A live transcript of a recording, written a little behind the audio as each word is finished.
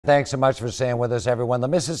Thanks so much for staying with us, everyone. The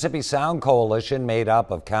Mississippi Sound Coalition, made up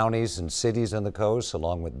of counties and cities on the coast,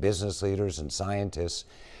 along with business leaders and scientists,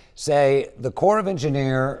 say the Corps of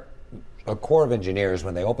Engineers,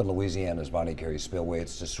 when they open Louisiana's Bonnet Carré Spillway,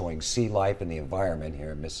 it's destroying sea life and the environment here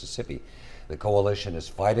in Mississippi. The coalition is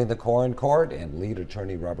fighting the Corps in court, and lead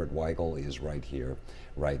attorney Robert Weigel is right here,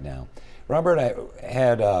 right now. Robert, I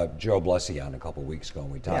had Joe Blessey on a couple weeks ago,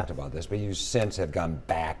 and we talked about this, but you since have gone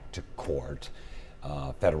back to court.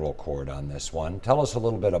 Federal court on this one. Tell us a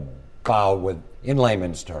little bit about, in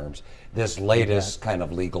layman's terms, this latest kind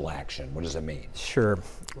of legal action. What does it mean? Sure.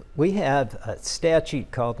 We have a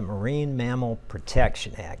statute called the Marine Mammal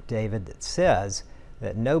Protection Act, David, that says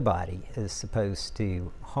that nobody is supposed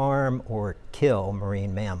to harm or kill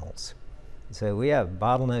marine mammals. So we have a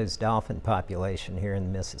bottlenose dolphin population here in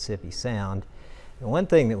the Mississippi Sound. And one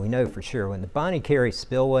thing that we know for sure, when the Bonnet Carré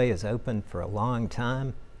Spillway is open for a long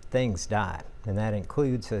time, things die, and that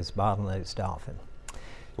includes those bottlenose dolphin.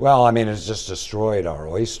 Well, I mean, it's just destroyed our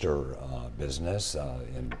oyster business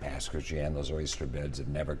in Pascagoula. Those oyster beds have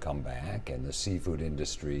never come back, and the seafood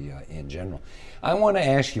industry in general. I want to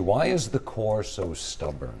ask you, why is the Corps so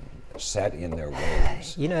stubborn, set in their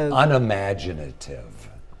ways, unimaginative?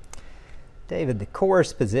 David, the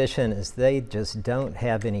Corps' position is they just don't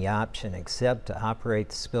have any option except to operate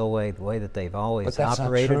the spillway the way that they've always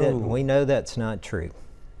operated it, and we know that's not true.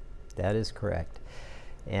 That is correct.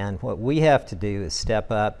 And what we have to do is step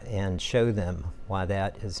up and show them why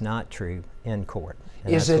that is not true in court.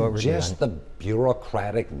 And is it just the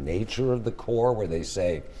bureaucratic nature of the Corps, where they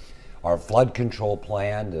say our flood control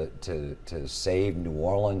plan to save New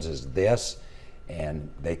Orleans is this, and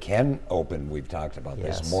they can open, we've talked about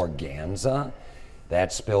this, Morganza,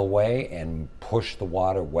 that spillway, and push the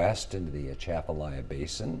water west into the Atchafalaya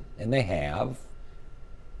Basin, and they have,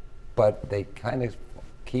 but they kind of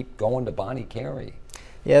keep going to Bonnet Carré.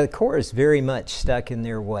 Yeah, the Corps is very much stuck in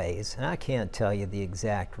their ways, and I can't tell you the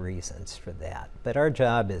exact reasons for that, but our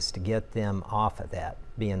job is to get them off of that,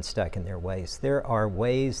 being stuck in their ways. There are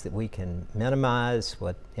ways that we can minimize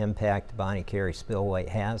what impact the Bonnet Carré Spillway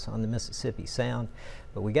has on the Mississippi Sound,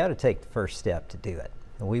 but we got to take the first step to do it,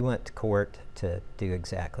 and we went to court to do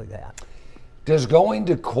exactly that. Does going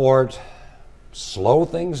to court slow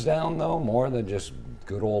things down, though, more than just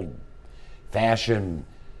good old-fashioned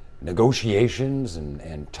negotiations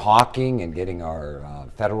and talking and getting our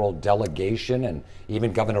federal delegation and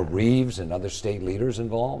even Governor Reeves and other state leaders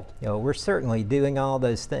involved? You know, we're certainly doing all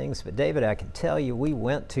those things, but David, I can tell you, we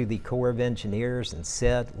went to the Corps of Engineers and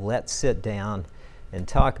said, let's sit down and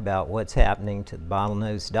talk about what's happening to the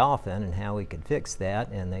bottlenose dolphin and how we could fix that,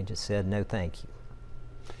 and they just said, no thank you.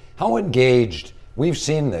 How engaged? We've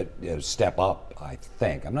seen that step up, I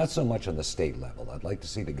think. I'm not so much on the state level. I'd like to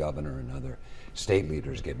see the governor and other state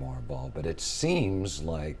leaders get more involved, but it seems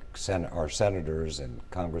like our senators and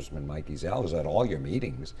Congressman Mike Ezell was at all your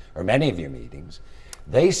meetings, or many of your meetings.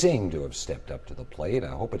 They seem to have stepped up to the plate.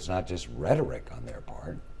 I hope it's not just rhetoric on their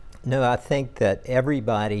part. No, I think that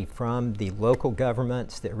everybody from the local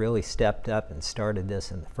governments that really stepped up and started this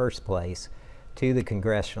in the first place, to the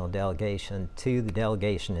congressional delegation, to the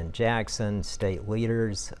delegation in Jackson, state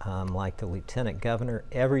leaders like the lieutenant governor,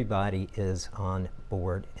 everybody is on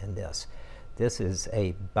board in this. This is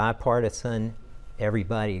a bipartisan,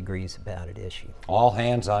 everybody agrees about it issue. All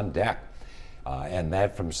hands on deck. And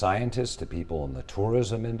that from scientists to people in the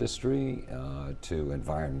tourism industry, to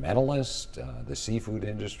environmentalists, the seafood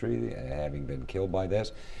industry having been killed by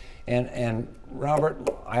this. And Robert,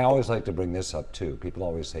 I always like to bring this up too. People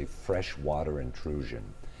always say freshwater intrusion.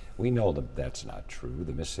 We know that that's not true.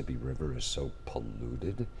 The Mississippi River is so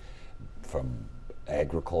polluted from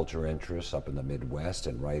agriculture interests up in the Midwest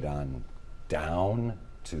and right on down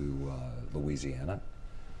to Louisiana.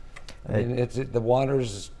 I mean, the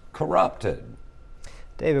water's corrupted.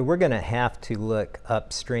 David, we're going to have to look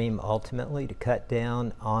upstream ultimately to cut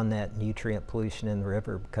down on that nutrient pollution in the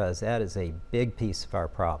river, because that is a big piece of our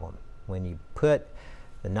problem. When you put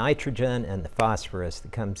the nitrogen and the phosphorus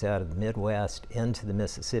that comes out of the Midwest into the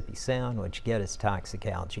Mississippi Sound, what you get is toxic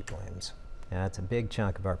algae blooms. And that's a big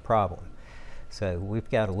chunk of our problem. So we've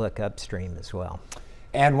got to look upstream as well.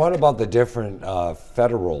 And what about the different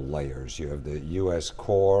federal layers? You have the U.S.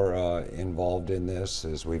 Corps involved in this,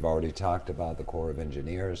 as we've already talked about, the Corps of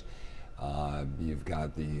Engineers. You've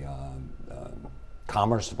got the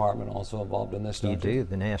Commerce Department also involved in this, don't you? You do,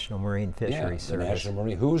 the National Marine Fisheries Service. The National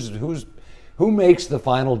Marine. Who makes the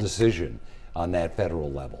final decision on that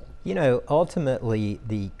federal level? You know, ultimately,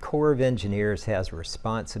 the Corps of Engineers has a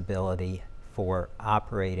responsibility for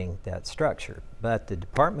operating that structure. But the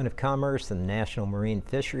Department of Commerce and the National Marine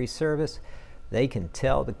Fisheries Service, they can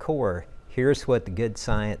tell the Corps, here's what the good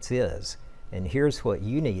science is, and here's what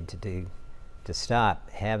you need to do to stop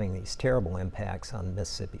having these terrible impacts on the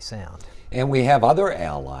Mississippi Sound. And we have other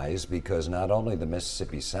allies, because not only the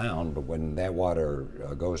Mississippi Sound, but when that water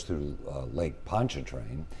goes through Lake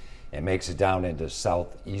Pontchartrain and makes it down into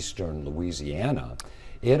southeastern Louisiana,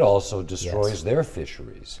 it also destroys their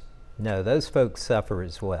fisheries. No, those folks suffer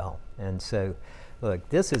as well. And so, look,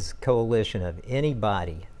 this is a coalition of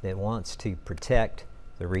anybody that wants to protect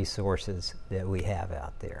the resources that we have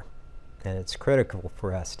out there. And it's critical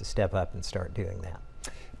for us to step up and start doing that.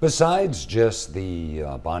 Besides just the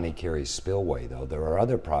Bonnet Carré Spillway, though, there are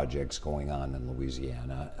other projects going on in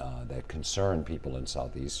Louisiana that concern people in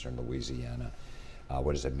southeastern Louisiana.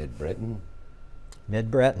 What is it, Mid-Breton?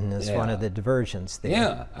 Mid-Breton is one of the diversions there.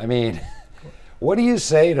 Yeah, I mean, what do you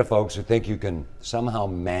say to folks who think you can somehow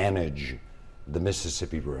manage the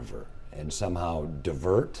Mississippi River and somehow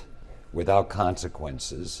divert without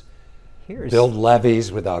consequences, build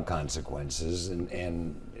levees without consequences,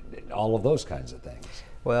 and all of those kinds of things?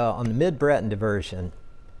 Well, on the Mid-Breton diversion,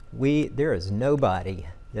 there is nobody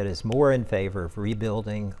that is more in favor of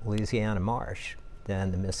rebuilding Louisiana Marsh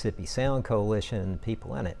than the Mississippi Sound Coalition and the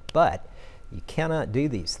people in it. But you cannot do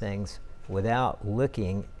these things without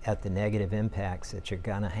looking at the negative impacts that you're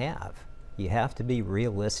going to have. You have to be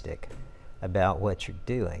realistic about what you're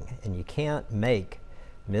doing, and you can't make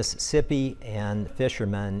Mississippi and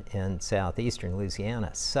fishermen in southeastern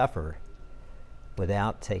Louisiana suffer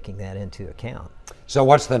without taking that into account. So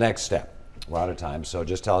what's the next step? We're out of time, so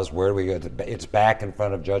just tell us where we go. It's back in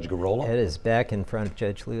front of Judge Garola? It is back in front of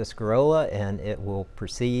Judge Lewis Garola, and it will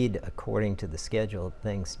proceed according to the schedule of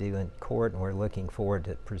things due in court, and we're looking forward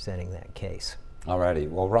to presenting that case. All righty.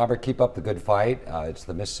 Well, Robert, keep up the good fight. It's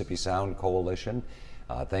the Mississippi Sound Coalition.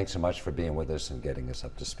 Thanks so much for being with us and getting us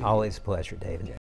up to speed. Always a pleasure, David.